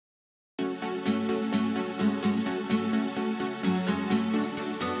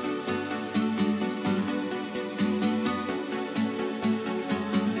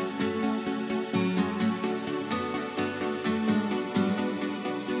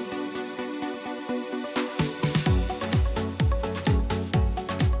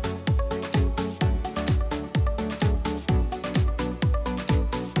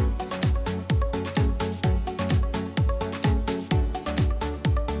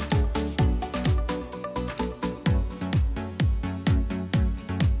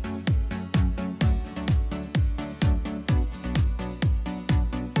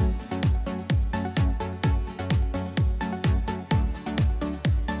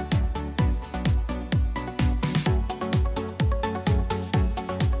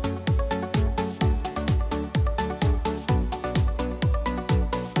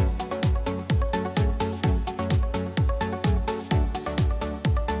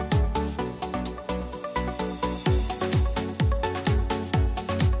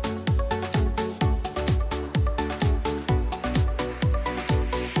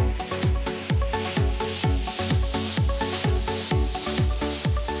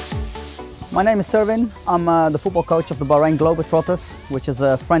My name is Servin. I'm the football coach of the Bahrain Globetrotters, which is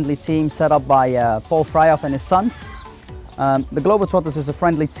a friendly team set up by Paul Vrijhoff and his sons. The Globetrotters is a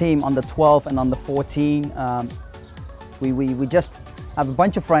friendly team under 12 and under 14. We just have a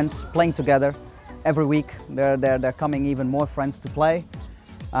bunch of friends playing together every week. They're coming even more friends to play.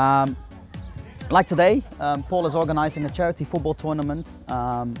 Like today, Paul is organizing a charity football tournament.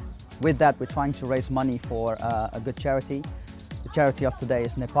 With that, we're trying to raise money for a good charity. The charity of today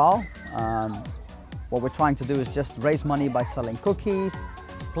is Nepal. What we're trying to do is just raise money by selling cookies,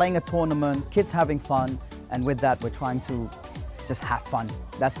 playing a tournament, kids having fun, and with that we're trying to just have fun.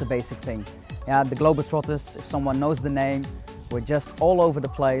 That's the basic thing. Yeah, the Globetrotters, if someone knows the name, we're just all over the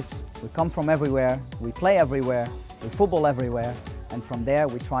place. We come from everywhere, we play everywhere, we football everywhere, and from there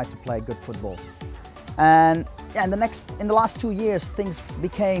we try to play good football. And yeah, in the last 2 years, things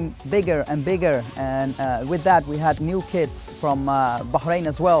became bigger and bigger, and with that we had new kids from Bahrain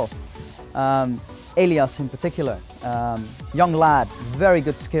as well. Elias in particular, young lad, very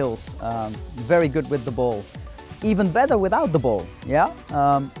good skills, very good with the ball, even better without the ball. Yeah.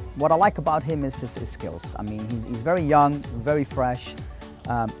 What I like about him is his skills. I mean, he's very young, very fresh,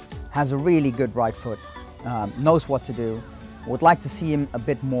 has a really good right foot, knows what to do. Would like to see him a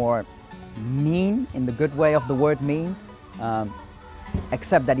bit more mean, in the good way of the word mean,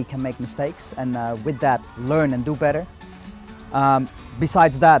 except that he can make mistakes, and with that learn and do better.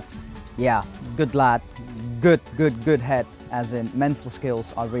 Besides that, yeah, good lad, good head, as in mental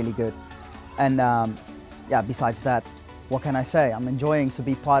skills are really good. And yeah, besides that, what can I say? I'm enjoying to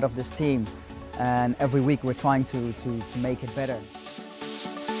be part of this team, and every week we're trying to make it better.